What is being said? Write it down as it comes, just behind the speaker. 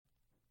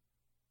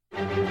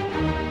Hello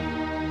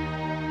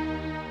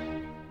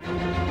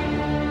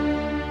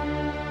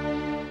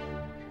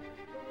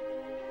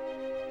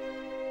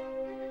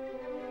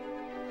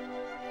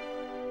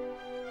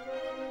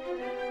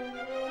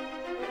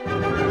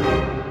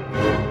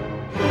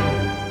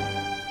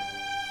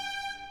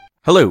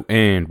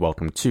and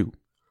welcome to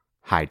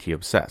High Tea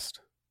Obsessed.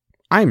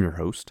 I am your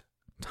host,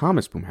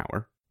 Thomas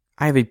Boomhauer.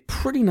 I have a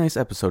pretty nice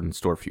episode in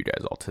store for you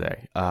guys all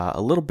today.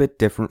 A little bit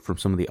different from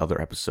some of the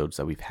other episodes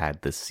that we've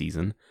had this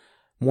season.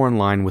 More in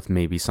line with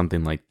maybe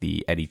something like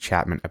the Eddie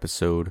Chapman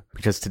episode.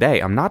 Because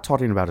today I'm not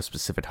talking about a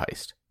specific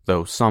heist,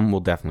 though some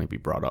will definitely be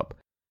brought up.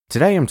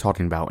 Today I'm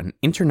talking about an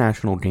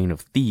international gang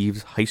of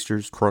thieves,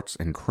 heisters, crooks,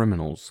 and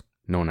criminals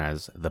known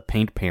as the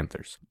Pink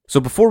Panthers.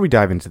 So before we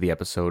dive into the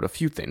episode, a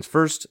few things.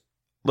 First,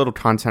 little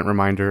content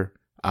reminder,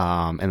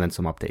 and then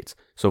some updates.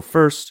 So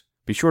first,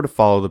 be sure to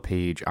follow the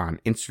page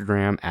on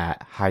Instagram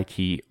at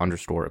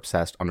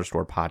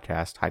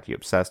high-key_obsessed_podcast. High-key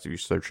obsessed, if you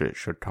search it, it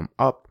should come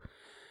up.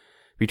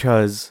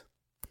 Because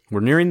we're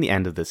nearing the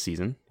end of this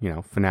season,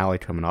 finale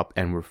coming up,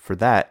 and for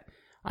that,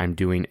 I'm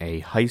doing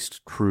a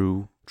heist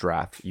crew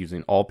draft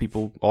using all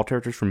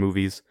characters from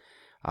movies.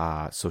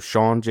 So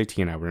Sean,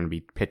 JT, and I were going to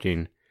be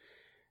picking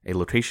a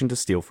location to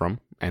steal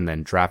from, and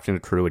then drafting a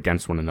crew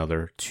against one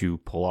another to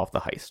pull off the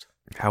heist.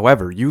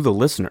 However, you, the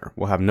listener,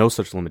 will have no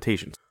such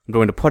limitations. I'm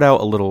going to put out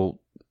a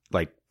little,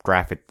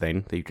 graphic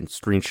thing that you can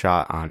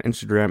screenshot on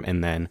Instagram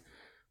and then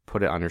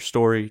put it on your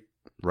story.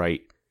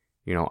 Write,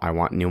 I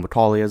want Neil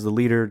McCauley as the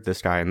leader,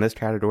 this guy in this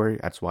category,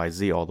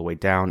 XYZ all the way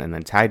down, and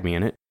then tag me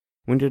in it.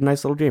 We did a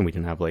nice little game. We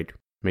can have,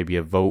 maybe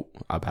a vote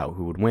about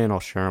who would win. I'll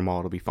share them all.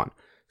 It'll be fun.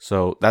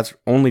 So that's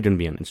only going to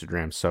be on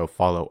Instagram. So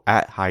follow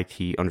at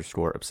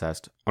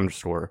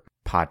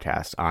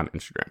high-key_obsessed_podcast on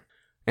Instagram.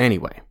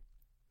 Anyway,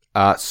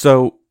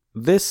 so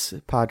this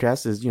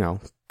podcast is,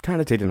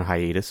 kind of taking a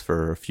hiatus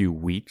for a few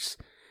weeks,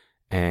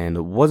 and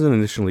it wasn't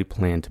initially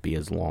planned to be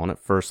as long. At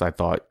first, I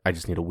thought I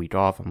just need a week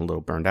off. I'm a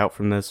little burned out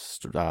from this,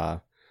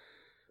 but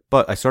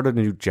I started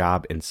a new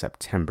job in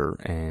September,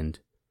 and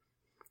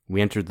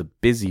we entered the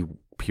busy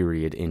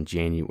period in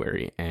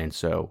January, and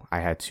so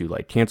I had to,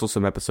 cancel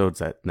some episodes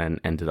that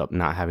then ended up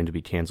not having to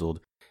be canceled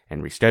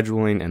and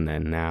rescheduling, and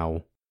then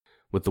now,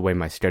 with the way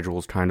my schedule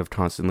is kind of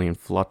constantly in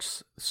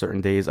flux, certain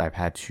days I've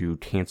had to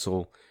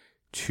cancel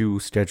to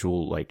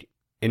schedule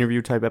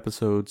interview type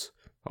episodes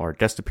or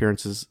guest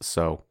appearances.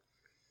 So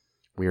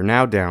we are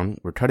now down.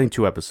 We're cutting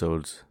 2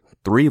 episodes,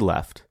 3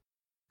 left,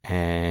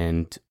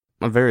 and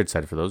I'm very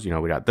excited for those.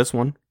 We got this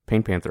one,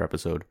 Pink Panther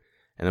episode,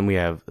 and then we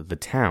have The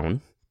Town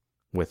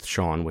with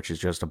Sean, which is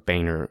just a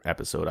banger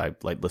episode. I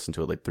listened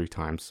to it 3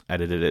 times,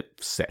 edited it,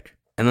 sick.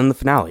 And then the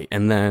finale,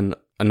 and then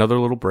another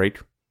little break,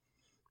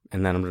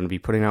 and then I'm going to be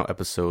putting out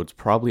episodes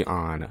probably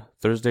on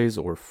Thursdays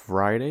or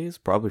Fridays,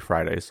 probably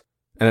Fridays.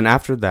 And then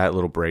after that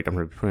little break, I'm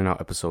going to be putting out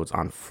episodes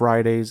on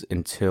Fridays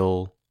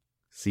until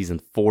season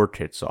 4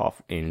 kicks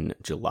off in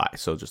July.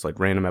 So just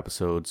random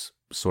episodes,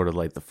 sort of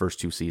the first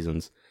 2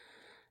 seasons.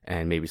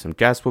 And maybe some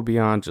guests will be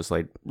on, just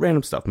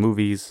random stuff,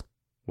 movies,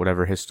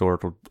 whatever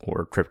historical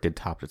or cryptid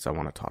topics I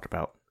want to talk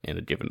about in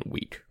a given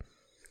week.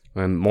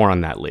 And more on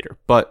that later.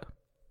 But,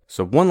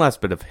 so one last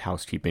bit of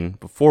housekeeping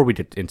before we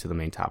get into the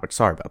main topic.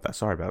 Sorry about that.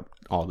 Sorry about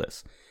all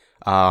this.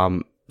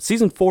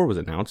 Season 4 was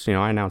announced.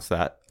 I announced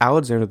that.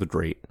 Alexander the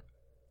Great.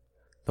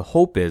 The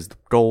hope is, the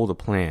goal, the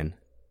plan,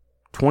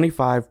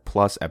 25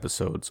 plus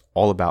episodes,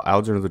 all about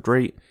Alexander the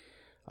Great,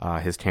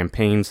 his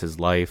campaigns, his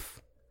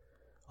life,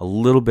 a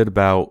little bit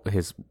about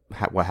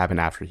what happened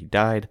after he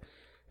died,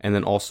 and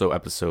then also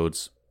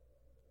episodes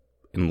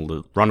in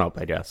the run-up,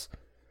 I guess,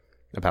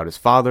 about his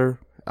father,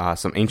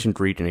 some ancient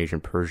Greek and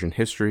ancient Persian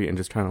history, and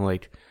just kind of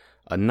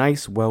a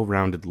nice,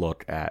 well-rounded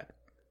look at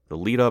the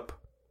lead-up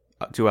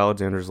to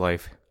Alexander's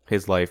life,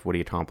 his life, what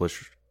he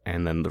accomplished,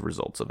 and then the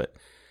results of it.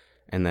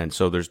 And then,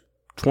 so there's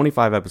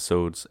 25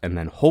 episodes, and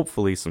then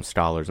hopefully some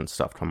scholars and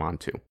stuff come on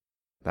too.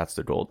 That's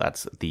the goal.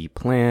 That's the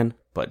plan.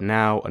 But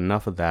now,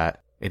 enough of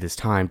that. It is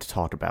time to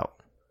talk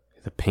about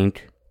the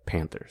Pink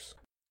Panthers.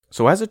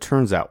 So as it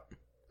turns out,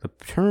 the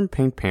term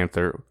Pink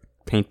Panther,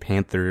 Pink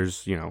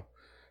Panthers,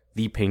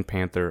 the Pink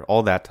Panther,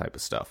 all that type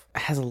of stuff,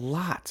 has a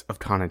lot of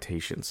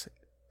connotations.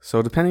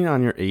 So depending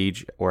on your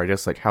age, or I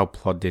guess how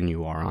plugged in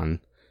you are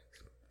on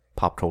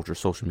pop culture,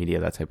 social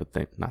media, that type of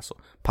thing,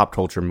 pop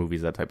culture,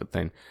 movies, that type of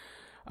thing,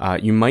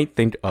 you might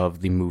think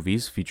of the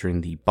movies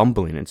featuring the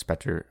bumbling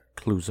Inspector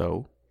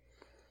Clouseau.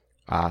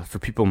 For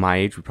people my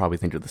age, we probably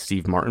think of the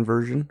Steve Martin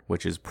version,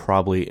 which is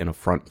probably an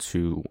affront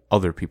to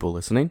other people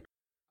listening.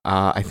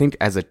 I think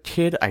as a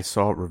kid, I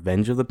saw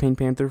Revenge of the Pink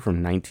Panther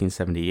from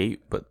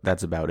 1978, but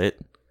that's about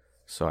it.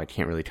 So I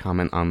can't really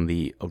comment on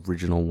the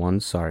original one.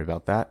 Sorry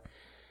about that.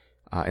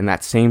 In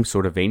that same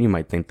sort of vein, you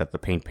might think that the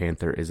Pink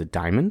Panther is a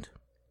diamond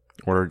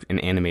or an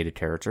animated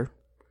character.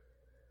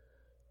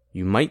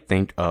 You might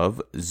think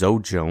of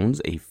Zoe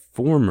Jones, a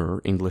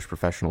former English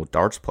professional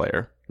darts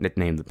player,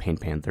 nicknamed the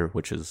Pink Panther,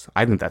 which is,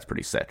 I think that's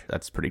pretty sick.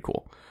 That's pretty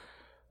cool.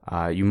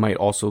 You might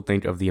also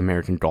think of the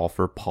American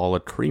golfer Paula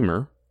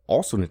Creamer,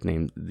 also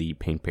nicknamed the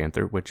Pink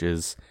Panther, which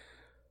is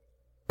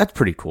That's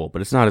pretty cool,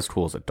 but it's not as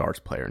cool as a darts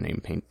player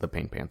named the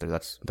Pink Panther.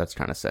 That's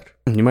kind of sick.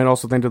 You might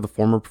also think of the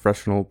former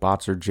professional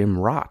boxer Jim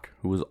Rock,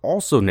 who was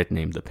also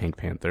nicknamed the Pink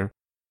Panther.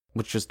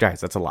 Which just, guys,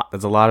 that's a lot.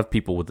 There's a lot of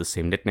people with the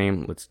same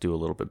nickname. Let's do a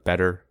little bit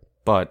better.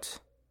 But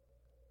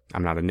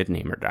I'm not a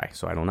nicknamer guy,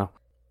 so I don't know.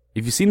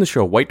 If you've seen the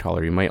show White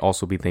Collar, you might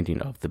also be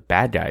thinking of the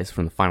bad guys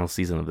from the final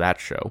season of that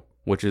show,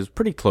 which is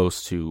pretty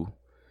close to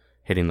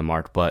hitting the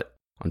mark, but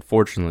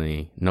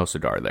unfortunately, no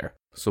cigar there.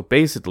 So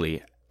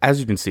basically, as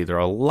you can see, there are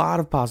a lot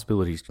of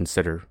possibilities to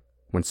consider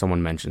when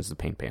someone mentions the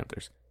Pink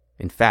Panthers.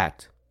 In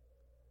fact,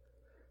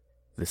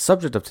 the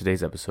subject of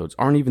today's episodes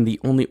aren't even the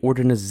only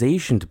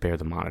organization to bear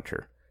the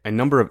moniker. A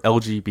number of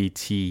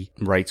LGBT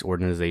rights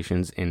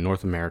organizations in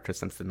North America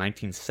since the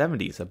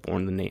 1970s have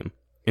borne the name,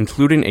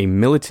 including a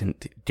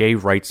militant gay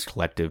rights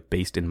collective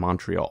based in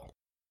Montreal.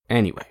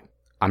 Anyway,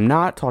 I'm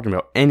not talking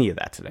about any of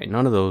that today,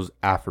 none of those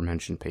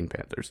aforementioned Pink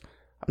Panthers.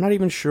 I'm not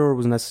even sure it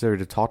was necessary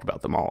to talk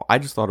about them all. I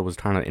just thought it was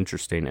kind of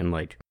interesting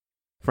and,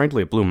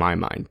 frankly, it blew my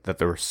mind that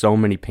there were so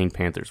many Pink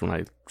Panthers when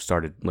I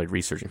started,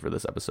 researching for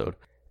this episode.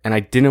 And I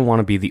didn't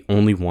want to be the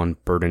only one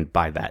burdened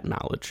by that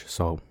knowledge,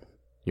 so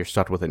you're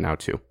stuck with it now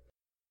too.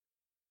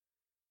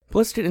 But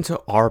let's get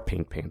into our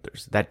Pink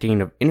Panthers, that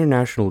gang of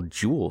international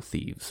jewel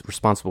thieves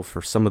responsible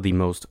for some of the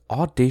most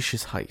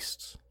audacious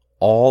heists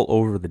all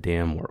over the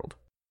damn world.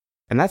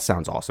 And that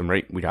sounds awesome,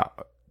 right? We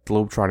got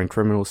globetrotting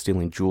criminals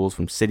stealing jewels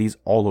from cities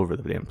all over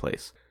the damn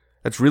place.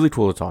 That's really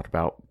cool to talk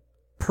about.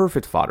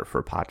 Perfect fodder for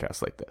a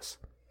podcast like this.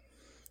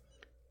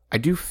 I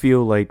do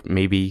feel like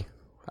maybe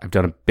I've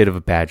done a bit of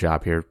a bad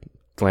job here,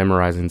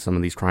 glamorizing some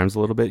of these crimes a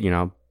little bit.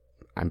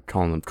 I'm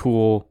calling them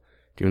cool,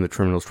 giving the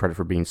criminals credit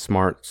for being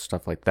smart,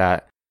 stuff like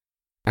that.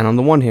 And on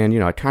the one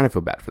hand, I kind of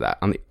feel bad for that.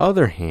 On the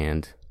other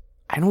hand,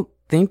 I don't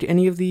think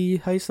any of the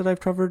heists that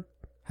I've covered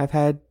have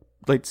had,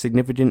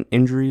 significant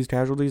injuries,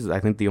 casualties. I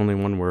think the only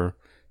one were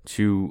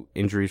 2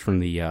 injuries from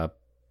the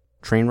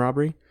train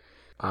robbery.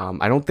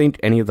 I don't think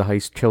any of the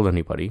heists killed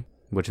anybody,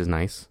 which is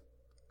nice.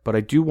 But I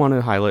do want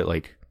to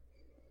highlight,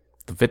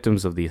 the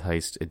victims of these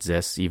heists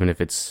exist, even if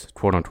it's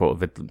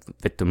quote-unquote a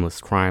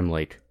victimless crime,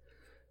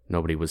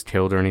 nobody was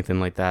killed or anything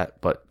like that,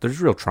 but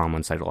there's real trauma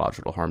and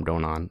psychological harm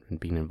going on in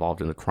being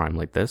involved in a crime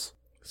like this.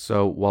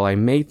 So while I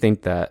may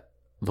think that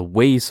the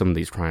way some of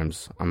these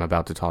crimes I'm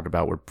about to talk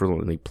about were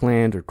brilliantly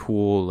planned or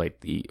cool,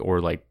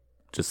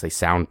 just they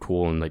sound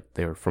cool and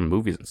they're from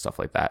movies and stuff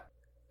like that,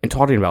 and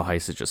talking about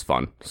heists is just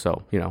fun.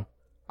 So,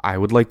 I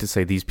would like to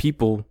say these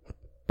people,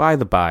 by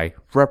the by,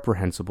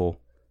 reprehensible,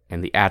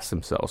 and the acts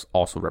themselves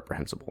also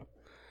reprehensible.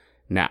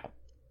 Now,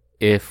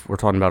 if we're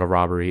talking about a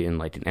robbery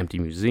in an empty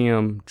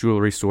museum,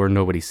 jewelry store,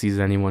 nobody sees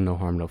anyone, no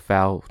harm, no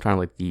foul, kind of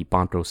like the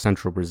Banco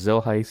Central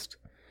Brazil heist,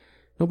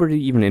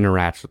 nobody even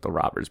interacts with the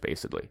robbers,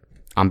 basically.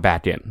 I'm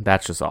back in.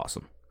 That's just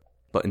awesome.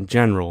 But in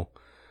general,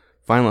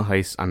 violent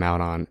heists I'm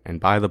out on,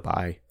 and by the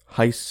by,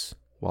 heists,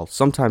 while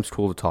sometimes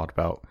cool to talk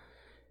about,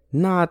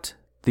 not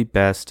the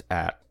best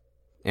at.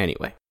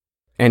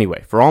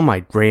 Anyway, for all my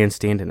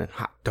grandstanding and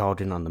hot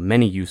dogging on the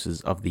many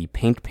uses of the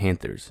Pink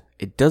Panthers,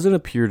 it doesn't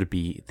appear to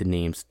be the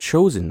name's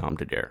chosen nom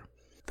de guerre.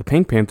 The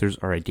Pink Panthers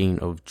are a gang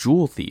of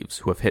jewel thieves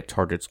who have hit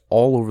targets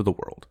all over the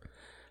world.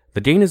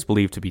 The gang is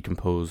believed to be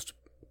composed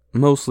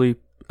mostly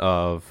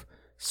of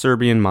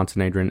Serbian,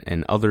 Montenegrin,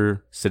 and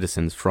other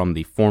citizens from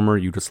the former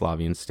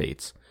Yugoslavian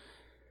states,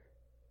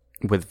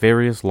 with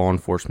various law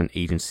enforcement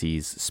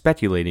agencies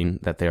speculating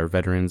that they are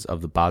veterans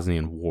of the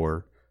Bosnian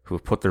War who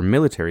have put their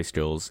military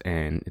skills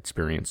and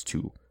experience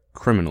to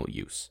criminal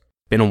use.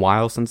 Been a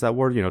while since that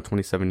war,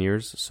 27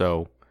 years,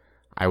 so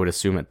I would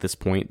assume at this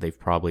point they've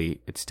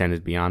probably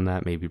extended beyond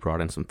that, maybe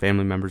brought in some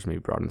family members, maybe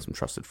brought in some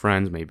trusted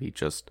friends, maybe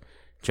just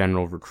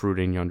general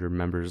recruiting younger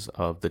members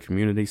of the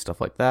community,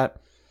 stuff like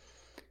that.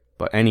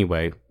 But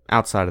anyway,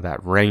 outside of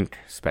that rank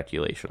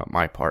speculation on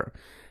my part,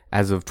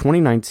 as of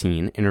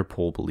 2019,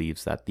 Interpol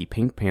believes that the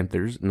Pink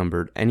Panthers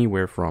numbered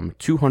anywhere from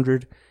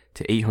 200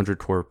 to 800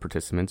 core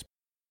participants,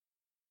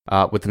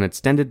 with an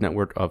extended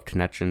network of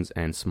connections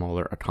and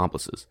smaller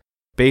accomplices.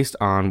 Based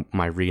on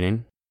my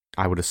reading,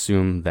 I would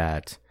assume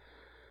that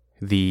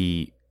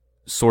the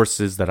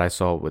sources that I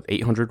saw with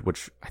 800,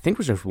 which I think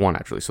was just one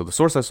actually, so the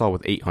source I saw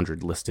with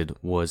 800 listed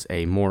was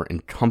a more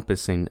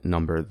encompassing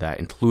number that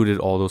included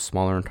all those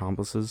smaller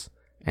accomplices,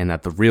 and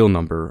that the real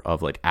number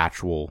of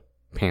actual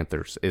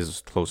Panthers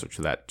is closer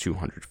to that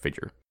 200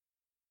 figure.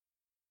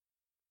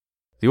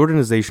 The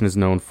organization is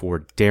known for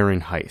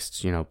daring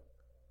heists.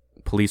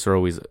 Police are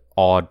always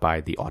awed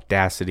by the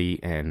audacity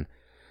and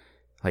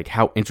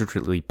how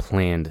intricately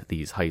planned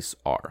these heists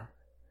are.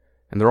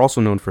 And they're also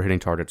known for hitting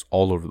targets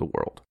all over the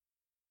world.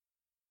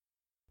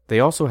 They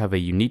also have a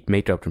unique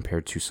makeup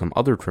compared to some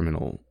other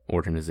criminal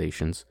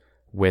organizations,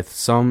 with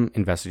some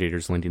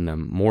investigators linking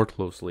them more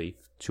closely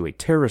to a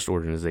terrorist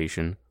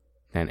organization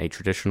than a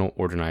traditional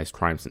organized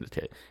crime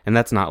syndicate. And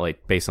that's not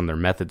based on their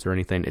methods or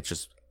anything, it's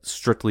just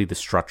strictly the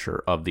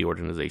structure of the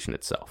organization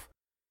itself.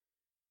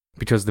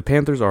 Because the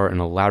Panthers are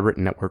an elaborate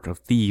network of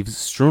thieves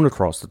strewn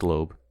across the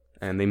globe,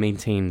 and they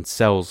maintain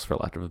cells, for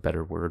lack of a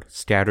better word,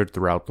 scattered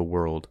throughout the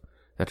world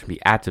that can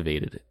be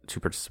activated to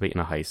participate in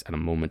a heist at a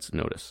moment's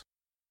notice.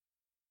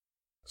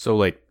 So,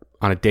 like,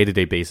 on a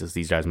day-to-day basis,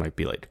 these guys might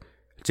be, like,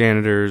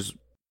 janitors,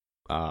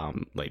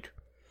 like,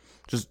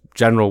 just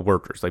general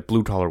workers, like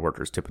blue-collar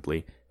workers,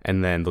 typically.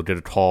 And then they'll get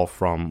a call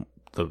from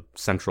the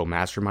central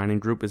masterminding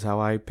group, is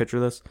how I picture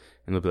this.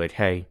 And they'll be like,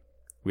 hey,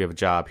 we have a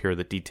job. Here are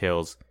the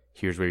details.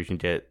 Here's where you can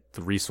get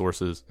the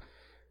resources.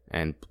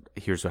 And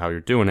here's how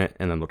you're doing it.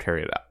 And then they'll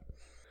carry it out.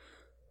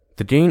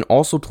 The gang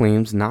also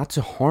claims not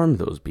to harm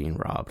those being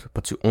robbed,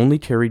 but to only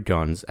carry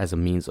guns as a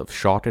means of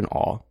shock and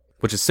awe,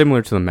 which is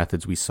similar to the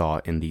methods we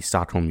saw in the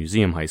Stockholm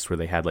Museum heist, where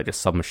they had like a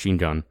submachine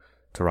gun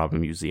to rob a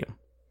museum.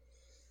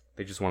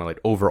 They just want to like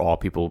overawe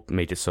people,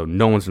 make it so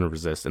no one's going to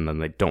resist, and then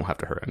they don't have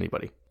to hurt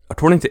anybody.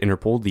 According to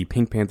Interpol, the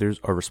Pink Panthers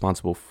are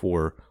responsible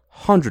for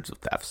hundreds of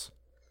thefts,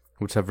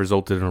 which have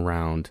resulted in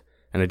around,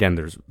 and again,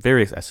 there's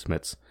various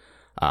estimates,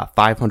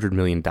 $500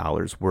 million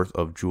worth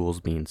of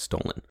jewels being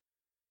stolen.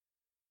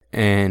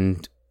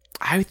 And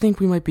I think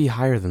we might be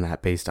higher than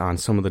that based on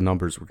some of the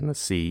numbers we're going to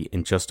see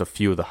in just a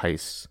few of the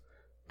heists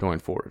going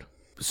forward.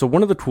 So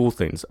one of the cool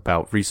things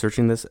about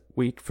researching this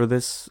week for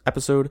this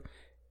episode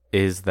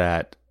is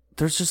that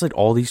there's just like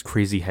all these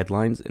crazy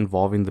headlines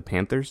involving the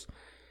Panthers.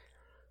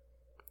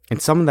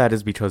 And some of that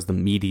is because the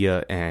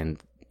media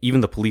and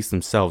even the police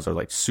themselves are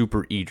like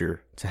super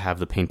eager to have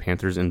the Pink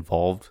Panthers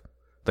involved.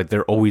 Like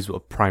they're always a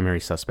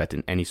primary suspect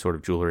in any sort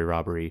of jewelry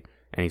robbery,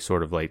 any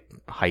sort of like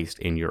heist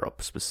in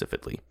Europe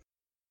specifically.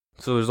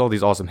 So there's all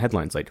these awesome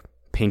headlines like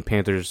Pink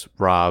Panthers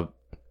rob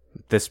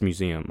this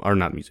museum, or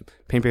not museum.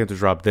 Pink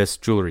Panthers rob this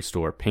jewelry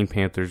store. Pink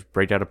Panthers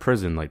break out of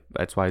prison, like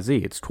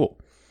XYZ. It's cool.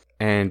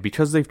 And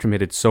because they've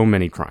committed so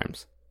many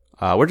crimes,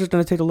 we're just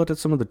going to take a look at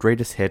some of the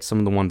greatest hits, some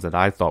of the ones that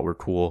I thought were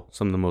cool,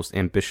 some of the most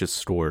ambitious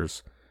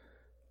stores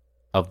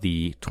of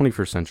the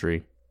 21st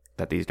century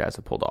that these guys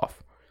have pulled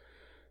off.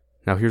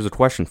 Now here's a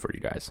question for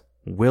you guys.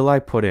 Will I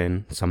put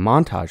in some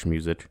montage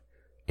music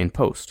in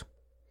post?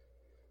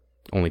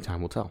 Only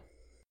time will tell.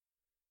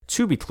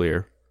 To be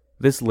clear,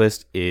 this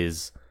list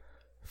is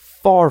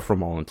far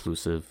from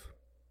all-inclusive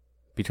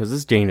because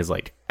this gang is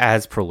like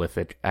as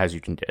prolific as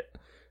you can get.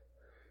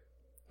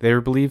 They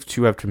are believed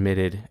to have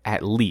committed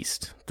at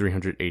least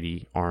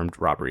 380 armed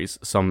robberies.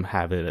 Some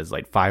have it as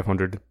like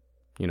 500.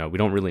 We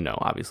don't really know,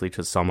 obviously,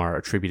 because some are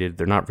attributed.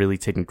 They're not really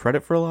taking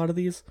credit for a lot of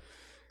these.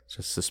 It's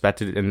just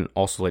suspected. And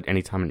also, like,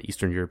 anytime an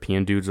Eastern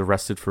European dude's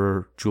arrested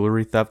for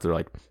jewelry theft, they're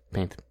like,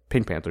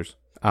 Pink Panthers.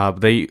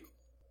 They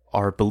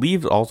are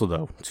believed also,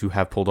 though, to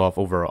have pulled off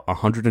over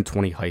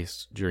 120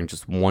 heists during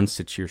just one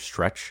 6-year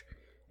stretch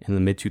in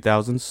the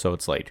mid-2000s. So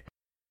it's like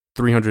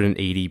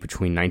 380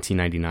 between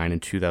 1999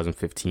 and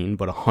 2015,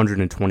 but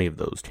 120 of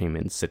those came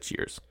in 6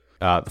 years.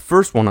 The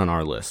first one on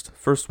our list,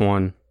 first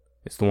one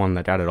is the one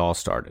that got it all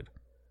started.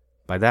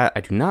 By that,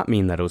 I do not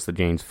mean that it was the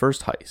gang's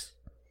first heist,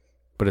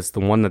 but it's the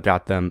one that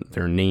got them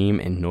their name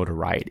and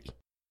notoriety.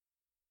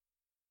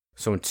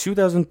 So in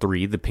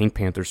 2003, the Pink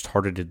Panthers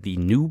targeted the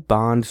New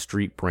Bond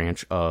Street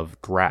branch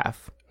of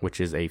Graff, which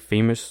is a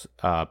famous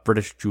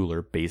British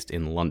jeweler based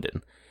in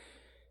London.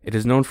 It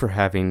is known for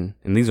having,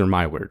 and these are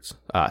my words,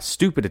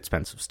 stupid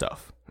expensive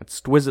stuff,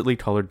 exquisitely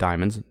colored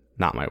diamonds,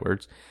 not my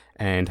words,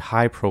 and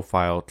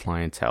high-profile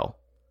clientele.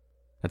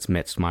 That's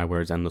mixed, my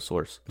words and the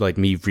source. Like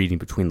me reading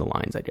between the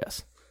lines, I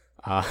guess.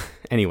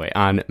 Anyway,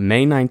 on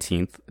May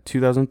 19th,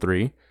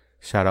 2003,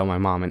 shout out my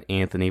mom and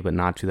Anthony, but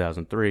not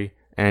 2003.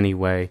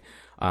 Anyway,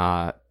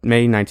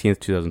 May 19th,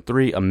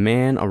 2003, a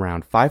man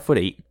around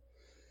 5'8",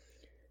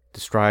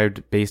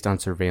 described based on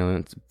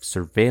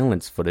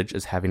surveillance footage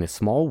as having a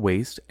small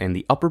waist and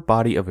the upper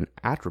body of an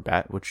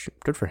acrobat, which,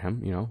 good for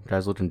him,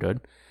 guy's looking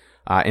good,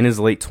 in his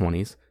late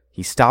 20s,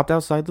 he stopped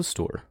outside the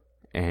store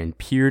and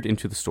peered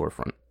into the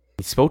storefront.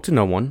 He spoke to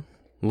no one,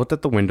 looked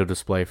at the window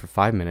display for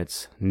 5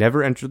 minutes,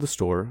 never entered the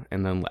store,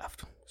 and then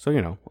left. So,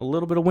 a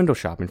little bit of window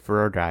shopping for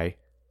our guy,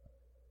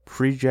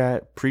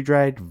 Predrag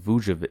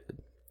Vujovic.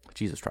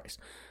 Jesus Christ.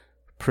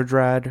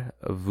 Predrag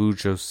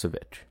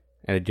Vujovic.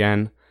 And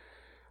again,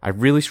 I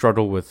really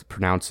struggle with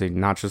pronouncing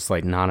not just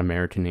like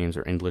non-American names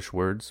or English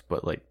words,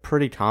 but like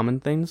pretty common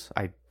things.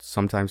 I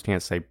sometimes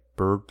can't say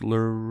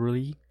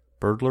burglary.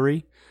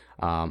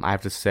 I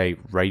have to say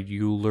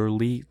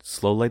regularly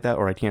slow like that,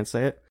 or I can't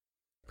say it.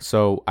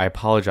 So I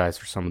apologize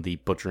for some of the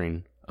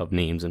butchering of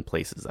names and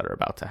places that are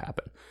about to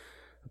happen.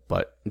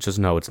 But just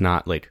know it's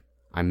not like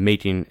I'm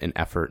making an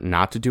effort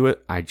not to do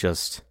it. I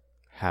just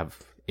have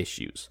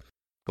issues.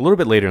 A little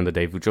bit later in the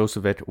day,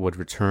 Vujovic would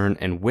return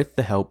and, with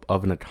the help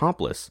of an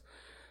accomplice,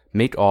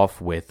 make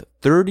off with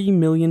 $30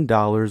 million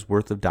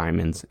worth of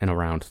diamonds in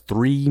around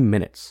 3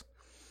 minutes.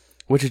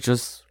 Which is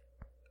just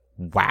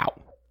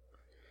wow.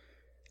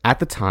 At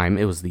the time,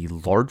 it was the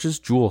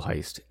largest jewel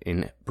heist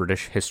in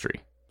British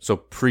history. So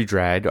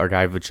Predrag, our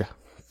guy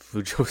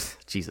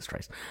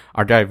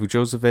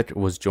Vujovic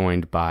was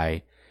joined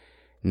by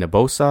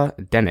Nebosa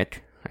Denik,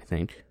 I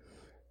think.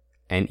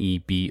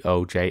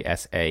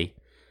 Nebosa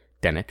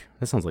Denik.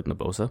 That sounds like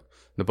Nebosa.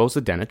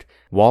 Nebosa Denik.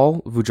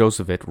 While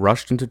Vujovic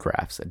rushed into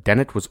Graff's,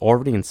 Denik was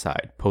already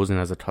inside, posing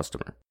as a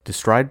customer.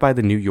 Described by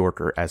the New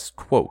Yorker as,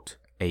 quote,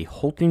 a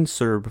halting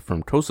Serb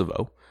from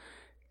Kosovo.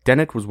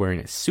 Dennett was wearing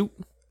a suit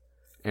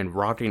and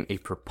rocking a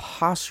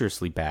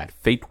preposterously bad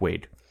fake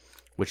wig,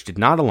 which did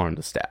not alarm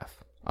the staff.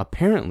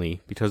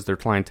 Apparently, because their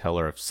clientele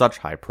are of such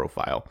high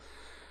profile,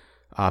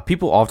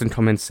 people often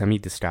come in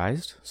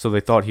semi-disguised, so they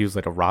thought he was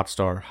like a rock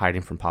star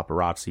hiding from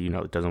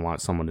paparazzi, doesn't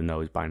want someone to know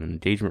he's buying an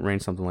engagement ring,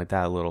 something like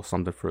that, a little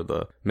something for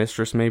the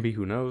mistress maybe,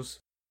 who knows.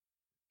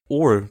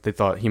 Or they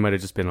thought he might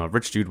have just been a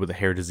rich dude with a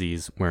hair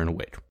disease wearing a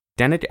wig.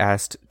 Dennett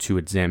asked to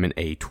examine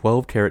a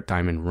 12-carat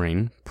diamond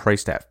ring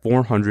priced at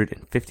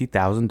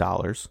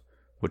 $450,000,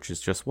 which is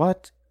just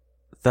what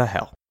the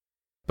hell.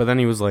 But then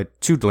he was like,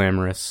 too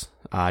glamorous.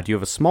 Do you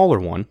have a smaller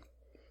one?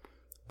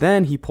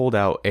 Then he pulled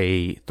out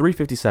a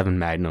 .357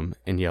 Magnum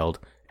and yelled,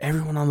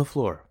 "Everyone on the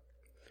floor."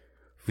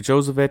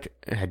 Vujocevic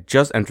had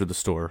just entered the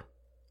store.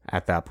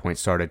 At that point,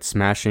 started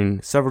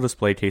smashing several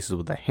display cases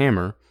with a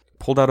hammer,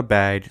 pulled out a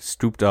bag,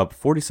 scooped up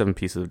 47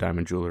 pieces of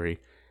diamond jewelry,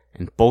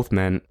 and both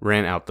men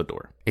ran out the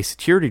door. A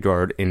security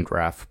guard in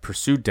Graf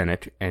pursued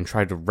Dennett and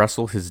tried to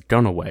wrestle his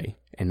gun away,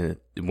 and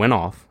it went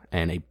off,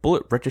 and a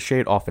bullet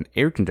ricocheted off an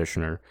air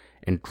conditioner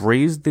and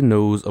grazed the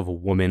nose of a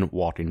woman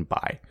walking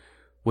by,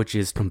 which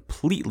is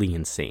completely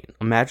insane.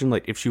 Imagine,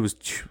 if she was,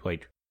 I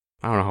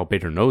don't know how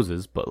big her nose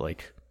is, but,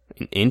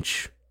 an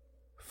inch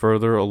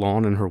further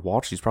along in her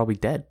walk, she's probably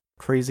dead.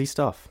 Crazy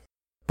stuff.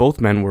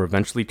 Both men were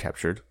eventually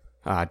captured.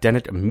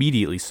 Dennett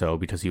immediately so,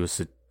 because he was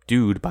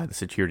subdued by the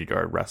security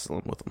guard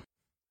wrestling with him.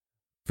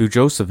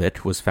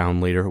 Vujocevic was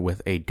found later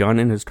with a gun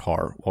in his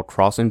car while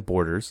crossing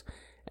borders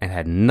and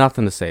had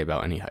nothing to say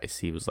about any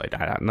heist. He was like, I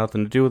had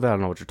nothing to do with that, I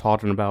don't know what you're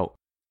talking about.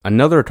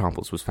 Another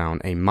accomplice was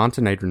found, a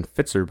Montenegrin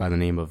fitzer by the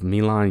name of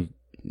Milan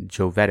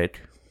Jovetic.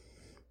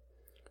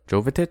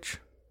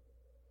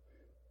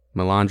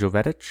 Milan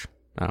Jovetic?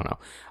 I don't know.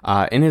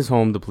 In his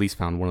home, the police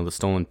found one of the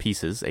stolen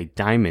pieces, a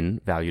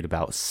diamond valued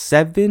about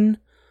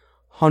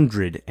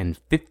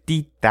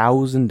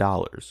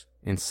 $750,000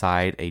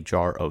 inside a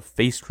jar of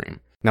face cream.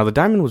 Now, the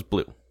diamond was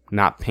blue,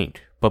 not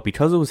pink, but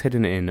because it was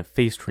hidden in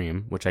face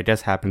cream, which I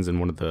guess happens in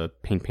one of the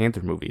Pink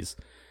Panther movies,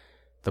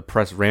 the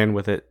press ran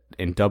with it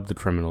and dubbed the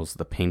criminals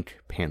the Pink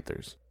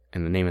Panthers,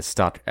 and the name has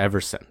stuck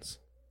ever since.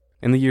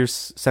 In the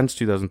years since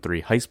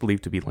 2003, heists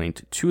believed to be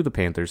linked to the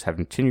Panthers have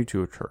continued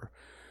to occur,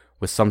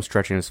 with some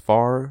stretching as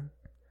far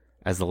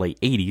as the late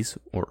 80s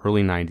or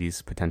early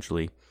 90s,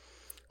 potentially.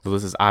 Though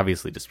this is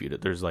obviously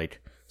disputed. There's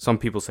some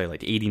people say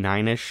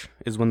 89-ish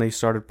is when they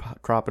started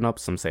cropping up.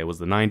 Some say it was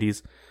the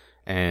 90s.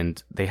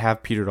 And they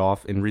have petered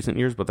off in recent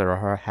years, but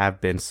there have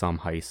been some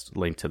heists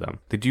linked to them.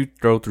 They do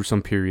go through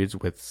some periods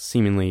with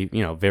seemingly,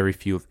 very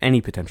few of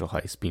any potential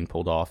heists being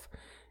pulled off.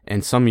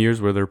 And some years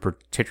where they're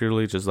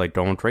particularly just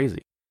going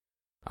crazy.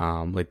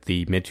 Like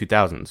the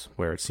mid-2000s,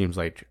 where it seems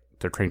like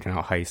they're cranking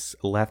out heists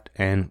left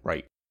and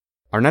right.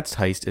 Our next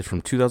heist is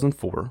from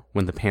 2004,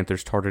 when the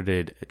Panthers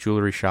targeted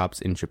jewelry shops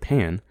in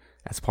Japan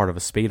as part of a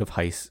spate of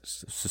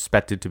heists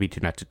suspected to be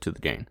connected to the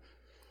gang.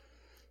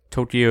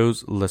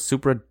 Tokyo's La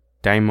Supra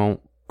Diamond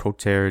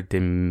Cotter de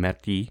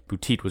Merki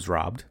boutique was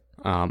robbed.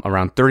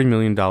 Around $30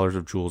 million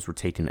of jewels were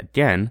taken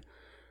again,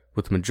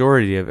 with the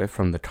majority of it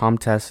from the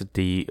Comtesse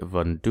de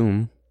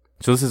Vendôme.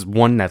 So this is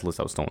one necklace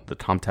that was stolen, the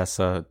Comtesse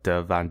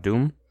de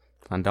Vendôme,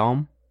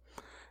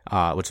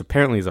 which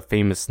apparently is a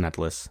famous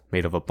necklace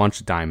made of a bunch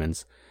of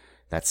diamonds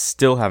that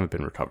still haven't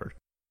been recovered.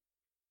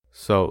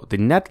 So the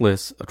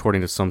necklace,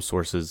 according to some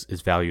sources,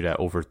 is valued at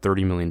over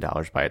 $30 million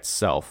by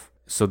itself.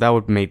 So that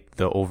would make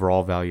the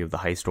overall value of the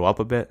heist go up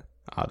a bit.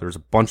 There's a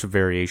bunch of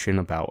variation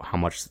about how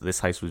much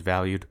this heist was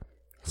valued.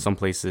 Some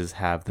places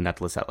have the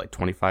necklace at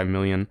 $25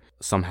 million.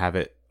 Some have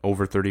it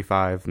over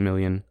 $35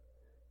 million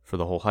for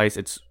the whole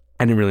heist.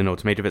 I didn't really know what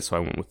to make of it, so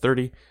I went with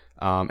 30.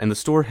 And the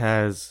store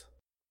has,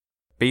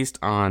 based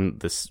on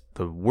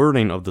the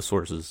wording of the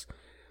sources,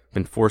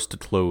 been forced to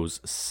close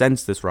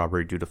since this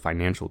robbery due to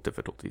financial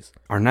difficulties.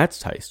 Our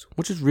next heist,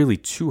 which is really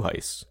two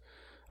heists,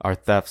 are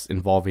thefts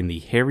involving the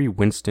Harry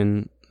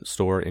Winston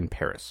store in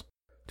Paris.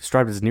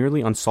 Described as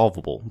nearly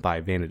unsolvable by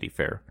Vanity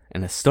Fair,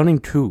 and a stunning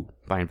coup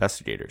by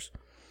investigators.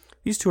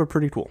 These two are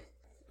pretty cool.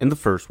 In the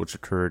first, which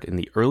occurred in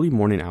the early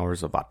morning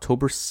hours of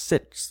October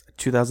 6,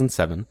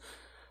 2007,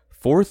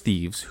 4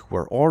 thieves who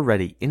were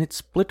already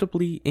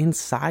inexplicably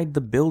inside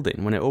the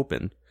building when it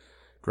opened,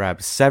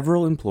 grabbed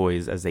several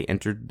employees as they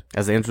entered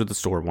the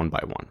store one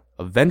by one.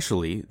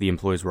 Eventually, the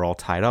employees were all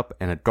tied up,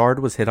 and a guard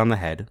was hit on the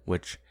head,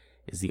 which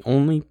is the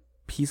only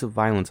piece of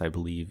violence, I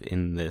believe,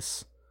 in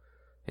this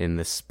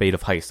spate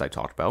of heists I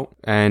talked about.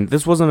 And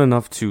this wasn't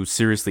enough to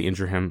seriously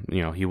injure him.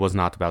 He was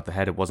knocked about the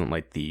head. It wasn't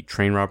like the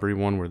train robbery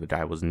one where the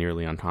guy was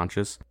nearly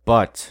unconscious.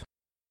 But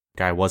the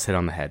guy was hit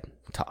on the head.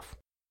 Tough.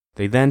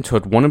 They then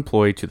took one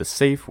employee to the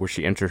safe where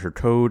she entered her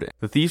code.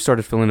 The thieves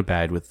started filling a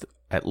bag with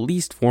at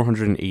least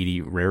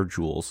 480 rare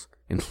jewels,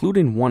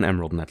 including one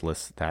emerald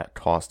necklace that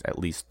cost at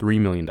least $3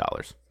 million.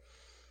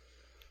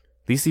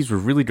 These thieves were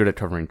really good at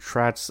covering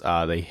tracks.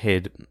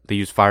 They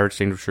used fire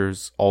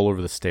extinguishers all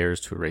over the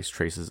stairs to erase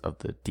traces of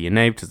the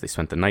DNA because they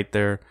spent the night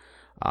there.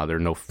 There are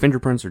no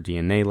fingerprints or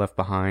DNA left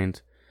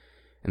behind.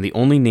 And the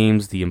only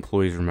names the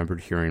employees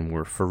remembered hearing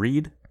were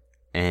Farid,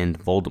 and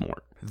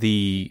Voldemort.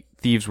 The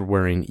thieves were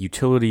wearing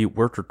utility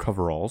worker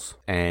coveralls,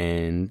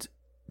 and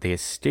they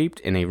escaped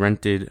in a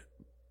rented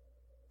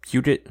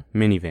Buick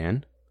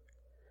minivan.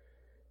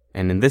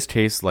 And in this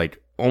case,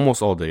 like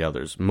almost all the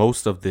others,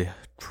 most of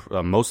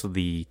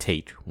the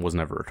Tate was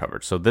never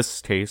recovered. So in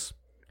this case,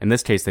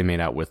 they made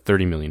out with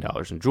 $30 million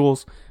in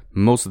jewels.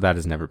 Most of that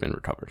has never been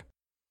recovered.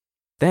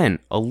 Then,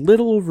 a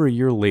little over a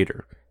year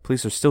later,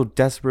 police are still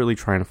desperately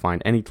trying to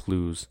find any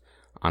clues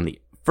on the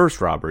first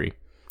robbery.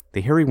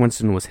 The Harry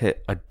Winston was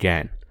hit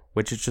again,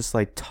 which is just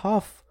like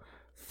tough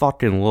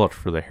fucking look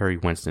for the Harry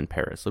Winston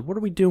Paris. Like, what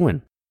are we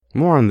doing?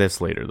 More on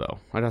this later, though.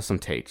 I got some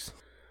takes.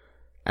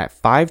 At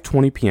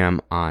 5:20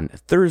 p.m. on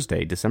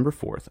Thursday, December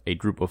 4th, a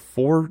group of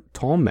 4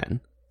 tall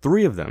men,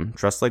 3 of them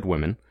dressed like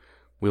women,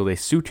 wheeled a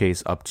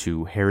suitcase up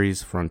to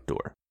Harry's front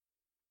door.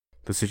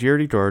 The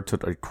security guard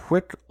took a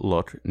quick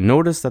look,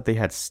 noticed that they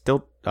had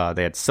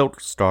silk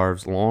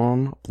scarves,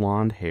 long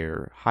blonde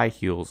hair, high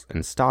heels,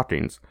 and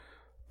stockings,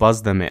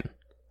 buzzed them in.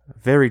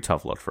 Very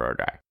tough look for our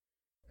guy.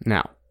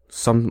 Now,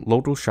 some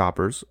local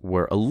shoppers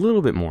were a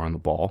little bit more on the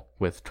ball,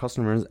 with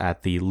customers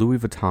at the Louis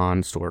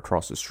Vuitton store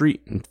across the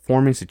street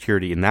informing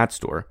security in that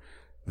store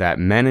that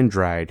men in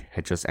drag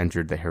had just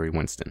entered the Harry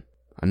Winston.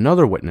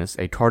 Another witness,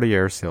 a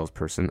Cartier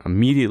salesperson,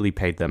 immediately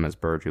pegged them as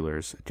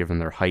burglars, given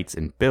their heights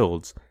and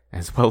builds,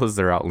 as well as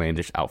their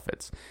outlandish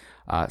outfits.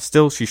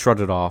 Still, she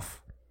shrugged it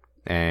off,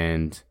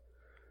 and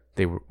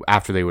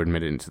after they were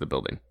admitted into the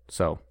building.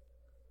 So,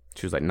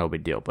 she was like, no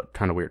big deal, but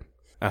kind of weird.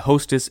 A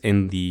hostess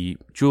in the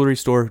jewelry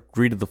store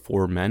greeted the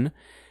 4 men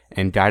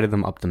and guided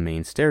them up the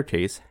main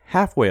staircase.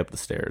 Halfway up the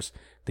stairs,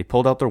 they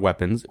pulled out their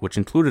weapons, which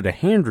included a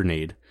hand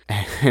grenade,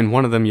 and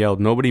one of them yelled,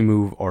 "Nobody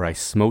move or I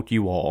smoke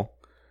you all."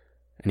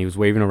 And he was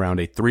waving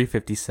around a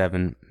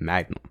 .357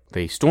 Magnum.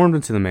 They stormed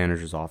into the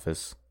manager's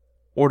office,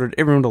 ordered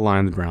everyone to lie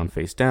on the ground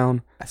face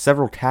down.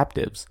 Several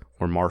captives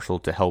were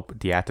marshaled to help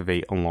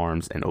deactivate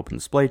alarms and open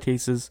display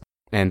cases.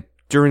 And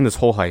during this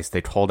whole heist, they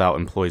called out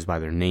employees by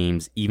their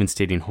names, even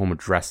stating home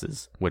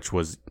addresses, which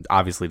was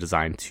obviously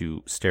designed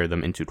to scare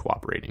them into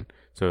cooperating.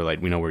 So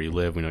like, we know where you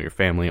live, we know your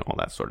family, all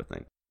that sort of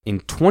thing. In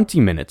 20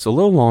 minutes, a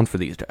little long for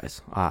these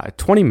guys,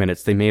 20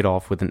 minutes, they made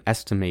off with an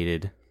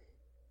estimated,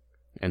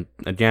 and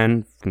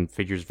again,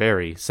 figures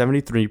vary,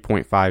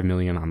 $73.5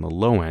 million on the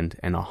low end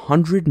and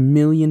 $100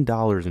 million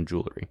in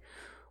jewelry,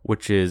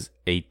 which is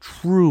a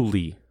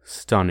truly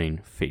stunning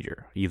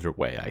figure, either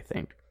way, I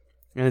think.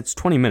 And it's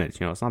 20 minutes,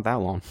 it's not that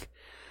long.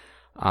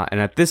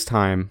 And at this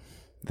time,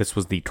 this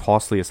was the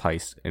costliest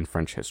heist in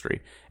French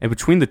history. And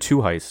between the 2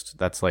 heists,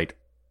 that's like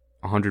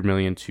 $100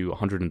 million to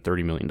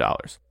 $130 million.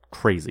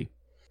 Crazy.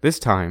 This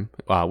time,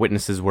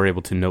 witnesses were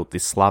able to note the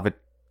Slavic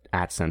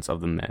accents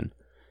of the men.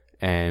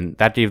 And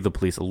that gave the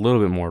police a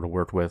little bit more to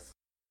work with.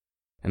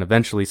 And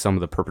eventually, some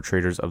of the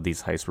perpetrators of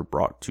these heists were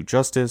brought to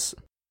justice.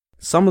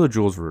 Some of the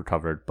jewels were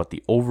recovered, but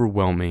the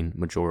overwhelming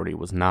majority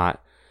was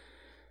not.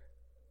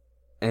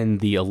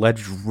 And the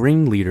alleged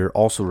ringleader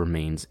also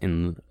remains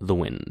in the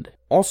wind.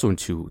 Also in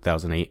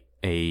 2008,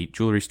 a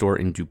jewelry store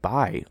in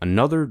Dubai,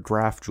 another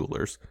Graff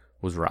Jewelers,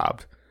 was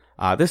robbed.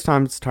 This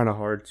time it's kind of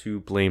hard to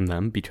blame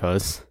them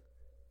because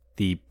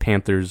the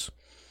Panthers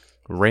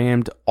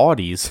rammed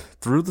Audis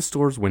through the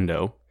store's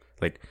window,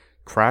 like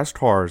crashed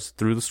cars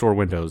through the store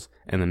windows,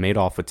 and then made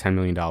off with $10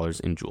 million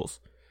in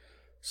jewels.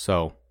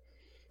 So,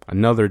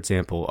 another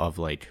example of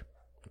like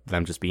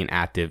them just being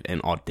active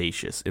and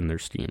audacious in their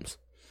schemes.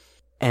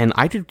 And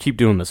I could keep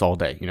doing this all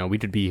day. We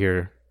could be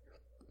here,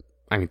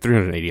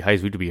 380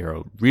 heists, we could be here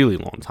a really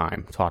long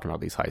time talking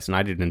about these heists. And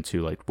I did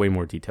into like way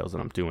more details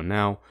than I'm doing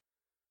now.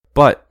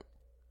 But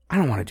I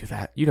don't want to do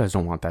that. You guys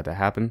don't want that to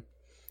happen.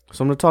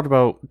 So I'm going to talk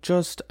about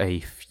just a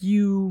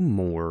few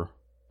more.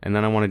 And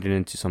then I want to get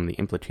into some of the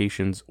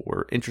implications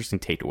or interesting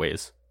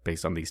takeaways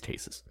based on these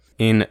cases.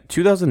 In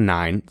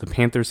 2009, the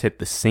Panthers hit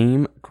the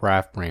same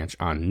Graff branch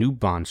on New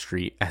Bond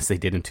Street as they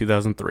did in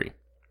 2003.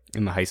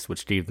 In the heist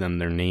which gave them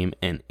their name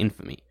and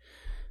infamy.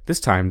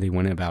 This time, they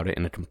went about it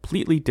in a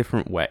completely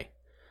different way.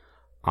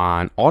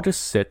 On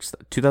August 6th,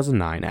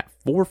 2009, at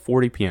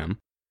 4:40 p.m.,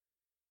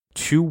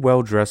 2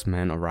 well-dressed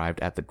men arrived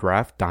at the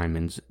Graff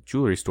Diamonds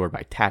jewelry store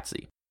by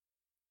taxi.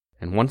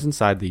 And once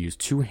inside, they used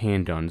 2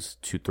 handguns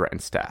to threaten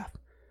staff.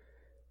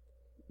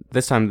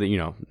 This time,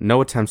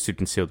 no attempts to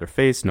conceal their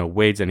face, no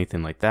wigs,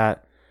 anything like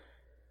that.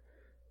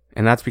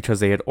 And that's because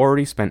they had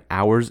already spent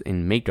hours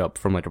in makeup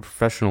from like a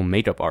professional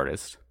makeup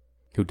artist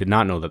who did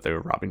not know that they were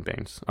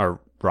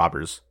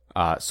robbers.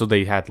 So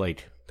they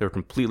were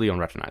completely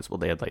unrecognizable.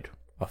 They had like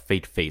a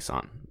fake face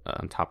on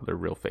top of their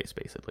real face,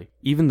 basically.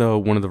 Even though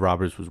one of the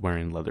robbers was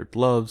wearing leather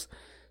gloves,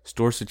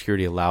 store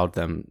security allowed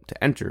them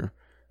to enter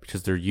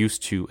because they're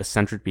used to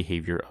eccentric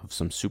behavior of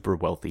some super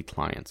wealthy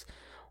clients.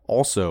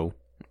 Also,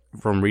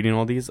 from reading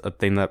all these, a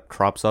thing that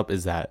crops up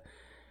is that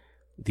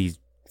these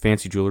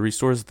fancy jewelry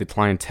stores, the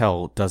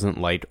clientele doesn't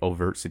like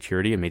overt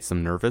security. It makes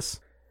them nervous.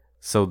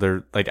 So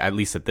they're, at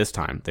least at this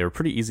time, they were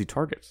pretty easy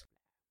targets.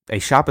 A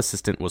shop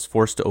assistant was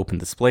forced to open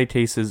display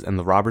cases, and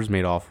the robbers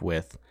made off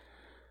with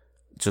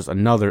just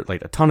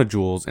a ton of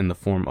jewels in the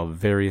form of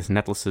various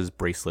necklaces,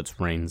 bracelets,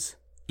 rings,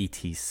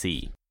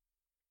 etc.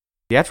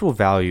 The actual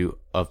value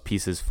of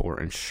pieces for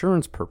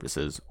insurance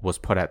purposes was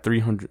put at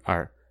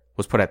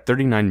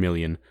 39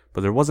 million,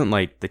 but there wasn't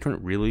they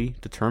couldn't really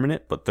determine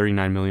it, but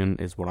 39 million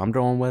is what I'm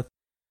going with.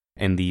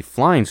 And the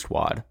flying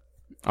squad,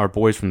 our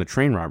boys from the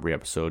train robbery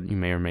episode, you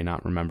may or may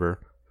not remember,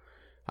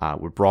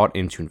 were brought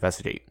in to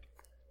investigate.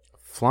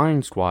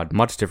 Flying squad,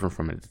 much different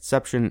from a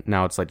deception.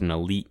 Now it's like an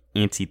elite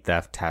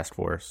anti-theft task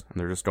force, and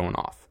they're just going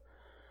off.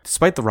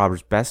 Despite the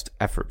robbers' best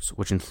efforts,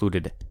 which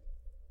included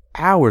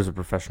hours of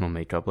professional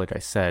makeup, like I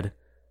said,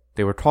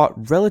 they were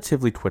caught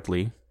relatively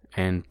quickly,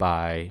 and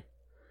by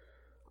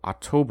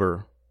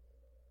October,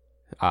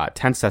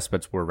 10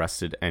 suspects were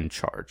arrested and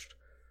charged,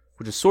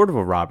 which is sort of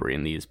a robbery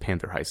in these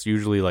Panther heists.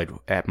 Usually,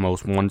 at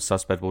most, one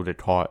suspect will get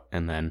caught,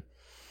 and then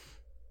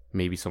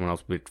maybe someone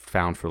else will be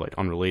found for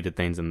unrelated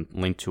things and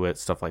linked to it,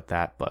 stuff like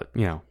that. But,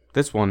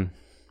 this one,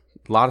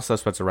 a lot of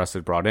suspects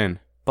arrested, brought in,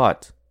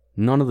 but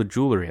none of the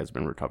jewelry has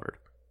been recovered.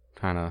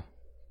 Kind of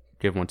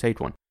give one, take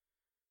one.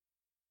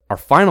 Our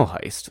final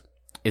heist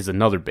is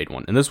another big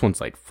one, and this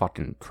one's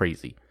fucking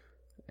crazy.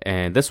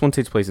 And this one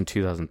takes place in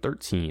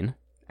 2013.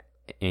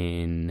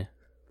 In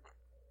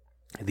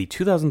the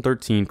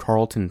 2013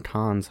 Carlton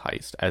Cons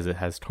heist, as it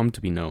has come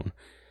to be known,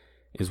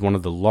 is one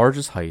of the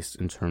largest heists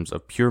in terms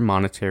of pure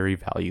monetary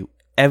value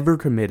ever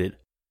committed.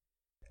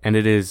 And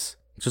it is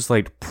just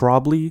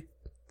probably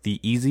the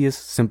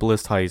easiest,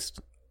 simplest heist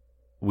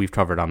we've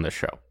covered on this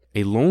show.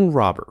 A lone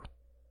robber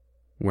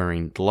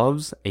wearing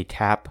gloves, a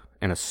cap,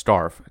 and a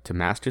scarf to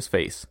mask his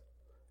face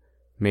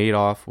made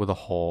off with a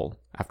haul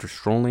after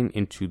strolling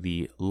into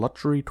the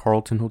luxury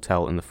Carlton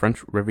Hotel in the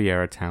French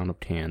Riviera town of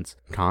Cannes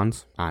on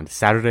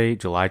Saturday,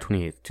 July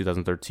 28th,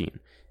 2013.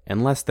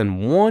 In less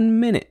than 1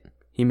 minute,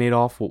 he made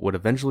off what would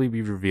eventually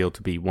be revealed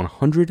to be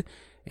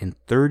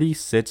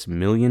 $136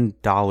 million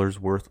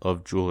worth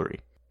of jewelry.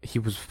 He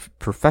was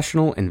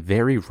professional and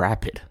very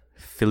rapid.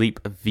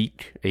 Philippe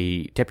Vic,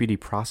 a deputy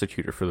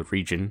prosecutor for the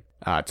region,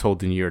 told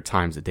the New York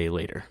Times a day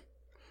later.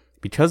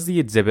 Because the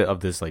exhibit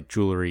of this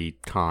jewelry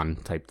con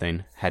type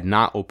thing had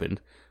not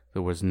opened,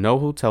 there was no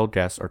hotel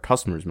guests or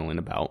customers milling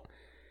about.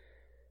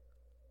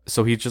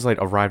 So he just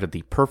arrived at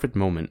the perfect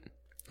moment,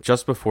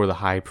 just before the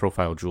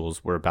high-profile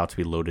jewels were about to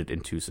be loaded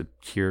into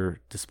secure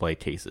display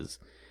cases.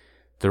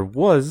 There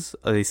was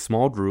a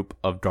small group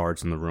of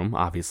guards in the room.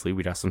 Obviously,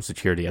 we got some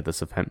security at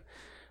this event.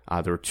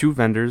 There were 2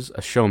 vendors,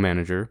 a show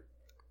manager,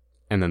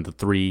 and then the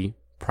 3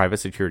 private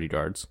security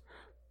guards.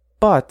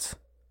 But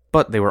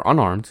they were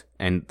unarmed,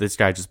 and this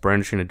guy just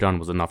brandishing a gun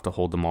was enough to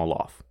hold them all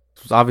off.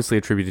 This was obviously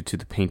attributed to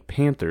the Pink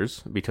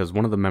Panthers, because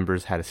one of the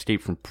members had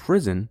escaped from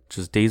prison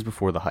just days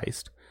before the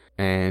heist,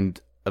 and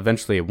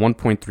eventually a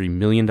 $1.3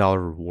 million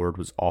reward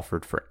was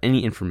offered for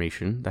any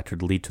information that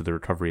could lead to the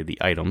recovery of the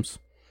items.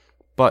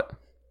 But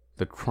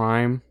the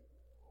crime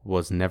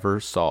was never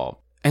solved.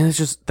 And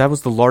that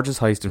was the largest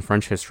heist in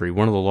French history,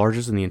 one of the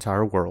largest in the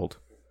entire world.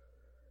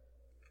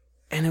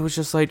 And it was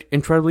just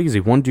incredibly easy.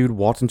 One dude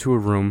walked into a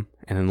room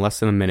and in less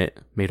than a minute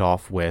made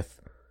off with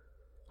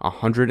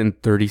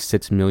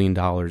 $136 million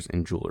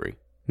in jewelry.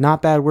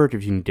 Not bad work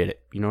if you did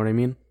it, you know what I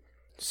mean?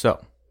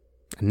 So,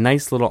 a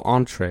nice little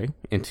entree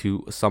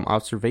into some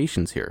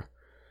observations here.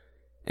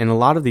 In a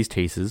lot of these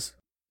cases,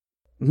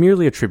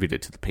 merely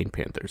attributed to the Pink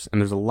Panthers,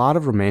 and there's a lot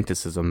of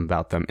romanticism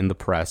about them in the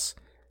press,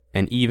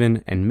 and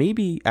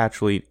maybe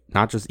actually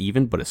not just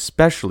even, but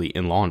especially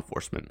in law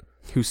enforcement,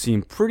 who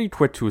seem pretty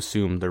quick to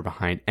assume they're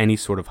behind any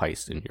sort of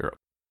heist in Europe.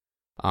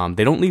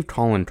 They don't leave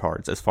calling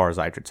cards, as far as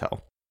I could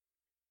tell.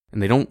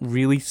 And they don't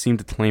really seem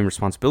to claim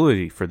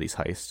responsibility for these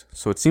heists,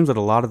 so it seems that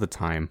a lot of the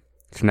time,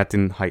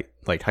 connecting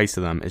heists to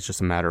them is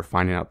just a matter of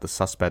finding out the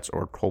suspects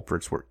or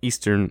culprits were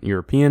Eastern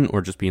European,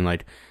 or just being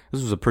this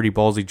was a pretty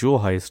ballsy jewel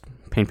heist,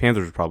 Pink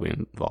Panthers were probably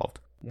involved.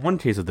 One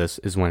case of this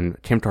is when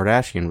Kim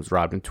Kardashian was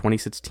robbed in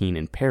 2016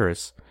 in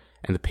Paris,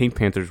 and the Pink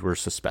Panthers were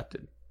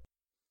suspected.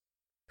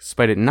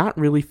 Despite it not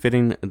really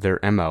fitting their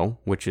MO,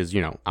 which is,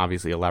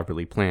 obviously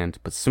elaborately planned,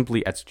 but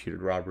simply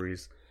executed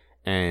robberies,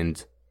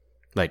 and,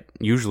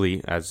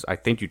 usually, as I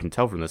think you can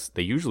tell from this,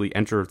 they usually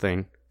enter a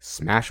thing,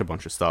 smash a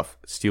bunch of stuff,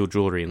 steal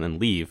jewelry, and then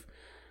leave,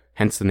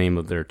 hence the name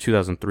of their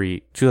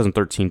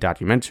 2013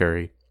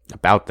 documentary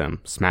about them,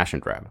 Smash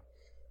and Grab.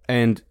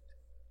 And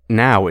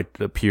now it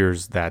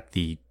appears that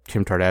the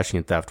Kim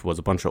Kardashian theft was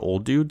a bunch of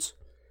old dudes,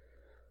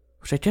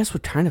 which I guess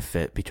would kind of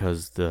fit,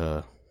 because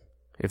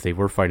if they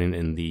were fighting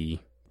in the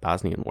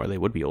Bosnian War, they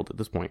would be old at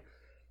this point.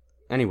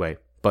 Anyway,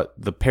 but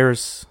the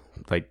Paris,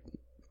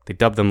 they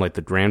dubbed them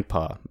the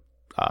grandpa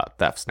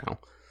thefts now.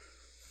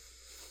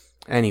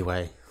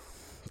 Anyway,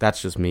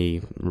 that's just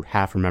me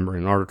half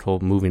remembering an article.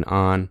 Moving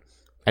on.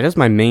 I guess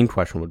my main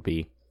question would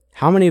be,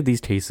 how many of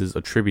these cases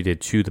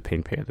attributed to the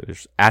Pink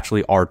Panthers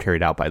actually are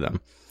carried out by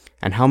them?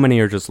 And how many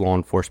are just law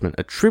enforcement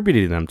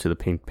attributing them to the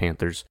Pink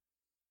Panthers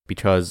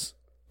because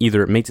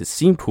either it makes it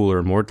seem cooler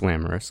or more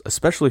glamorous,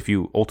 especially if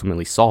you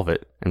ultimately solve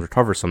it and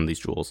recover some of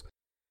these jewels.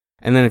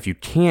 And then if you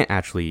can't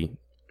actually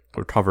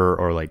recover,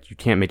 or you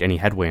can't make any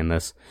headway in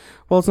this,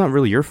 well, it's not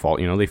really your fault.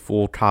 They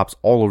fool cops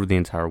all over the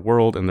entire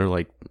world, and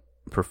they're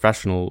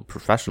professional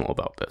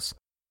about this.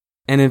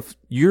 And if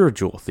you're a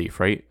jewel thief,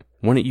 right,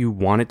 wouldn't you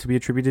want it to be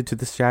attributed to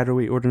the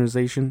shadowy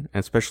organization,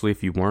 especially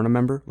if you weren't a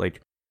member?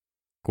 Like,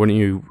 wouldn't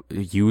you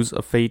use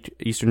a fake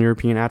Eastern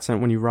European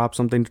accent when you rob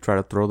something to try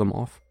to throw them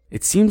off?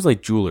 It seems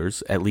like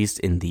jewelers, at least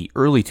in the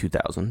early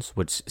 2000s,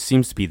 which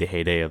seems to be the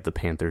heyday of the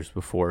Panthers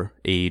before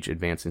age,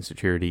 advancing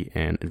security,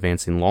 and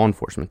advancing law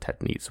enforcement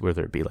techniques,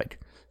 whether it be like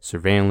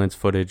surveillance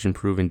footage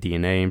improving,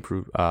 DNA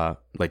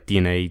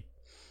DNA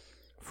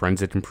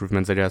forensic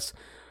improvements, I guess,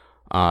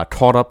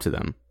 caught up to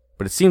them.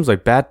 But it seems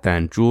like back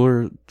then,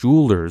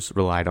 jewelers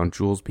relied on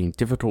jewels being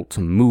difficult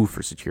to move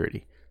for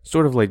security,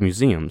 sort of like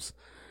museums.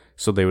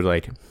 So they would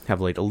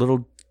have a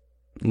little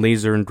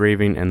laser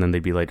engraving, and then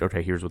they'd be like,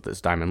 okay, here's what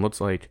this diamond looks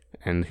like,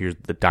 and here's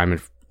the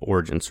diamond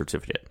origin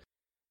certificate.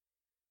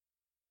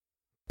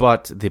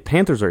 But the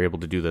Panthers are able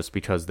to do this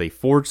because they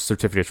forge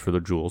certificates for the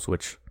jewels,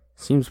 which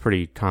seems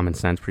pretty common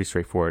sense, pretty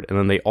straightforward, and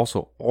then they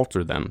also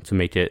alter them to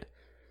make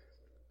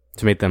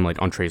them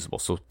like untraceable.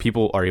 So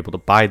people are able to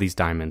buy these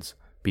diamonds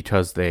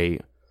because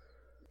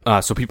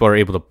people are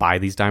able to buy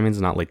these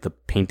diamonds, not like the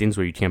paintings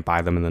where you can't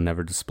buy them and then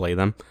never display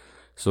them.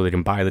 So they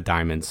can buy the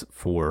diamonds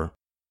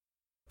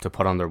to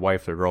put on their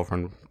wife, their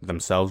girlfriend,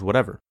 themselves,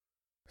 whatever.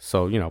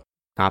 So,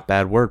 not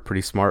bad work,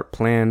 pretty smart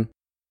plan.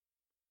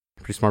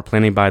 Pretty smart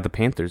planning by the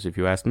Panthers, if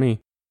you ask me.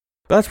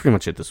 But that's pretty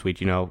much it this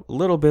week, a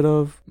little bit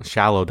of a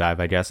shallow dive,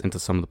 I guess, into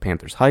some of the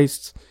Panthers'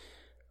 heists.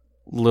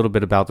 A little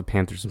bit about the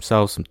Panthers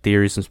themselves, some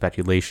theories, some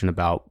speculation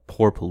about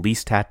poor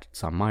police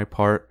tactics on my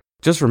part.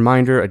 Just a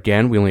reminder,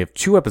 again, we only have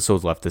 2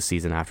 episodes left this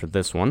season after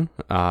this one,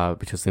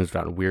 because things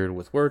got weird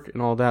with work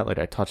and all that, like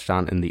I touched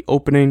on in the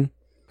opening.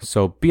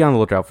 So be on the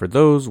lookout for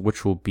those,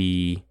 which will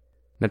be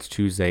next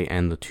Tuesday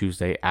and the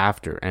Tuesday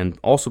after. And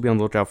also be on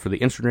the lookout for the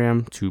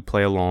Instagram to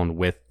play along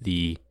with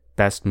the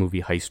Best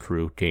Movie Heist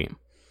Crew game.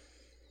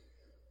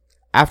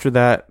 After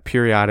that,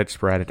 periodic,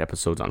 sporadic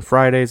episodes on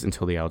Fridays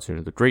until the outset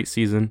of the great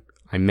season.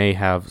 I may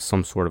have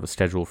some sort of a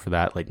schedule for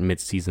that, like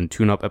mid-season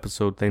tune-up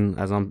episode thing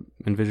as I'm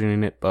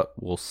envisioning it, but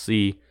we'll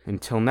see.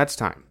 Until next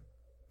time,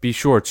 be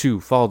sure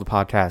to follow the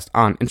podcast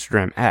on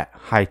Instagram at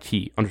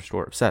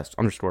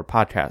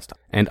high-key_obsessed_podcast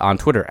and on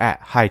Twitter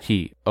at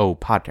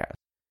high-key-o-podcast.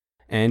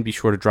 And be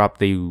sure to drop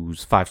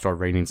those 5-star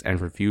ratings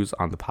and reviews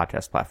on the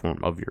podcast platform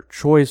of your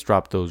choice.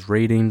 Drop those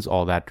ratings,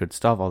 all that good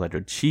stuff, all that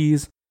good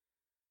cheese.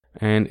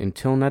 And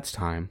until next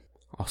time,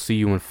 I'll see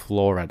you in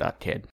Florida, kid.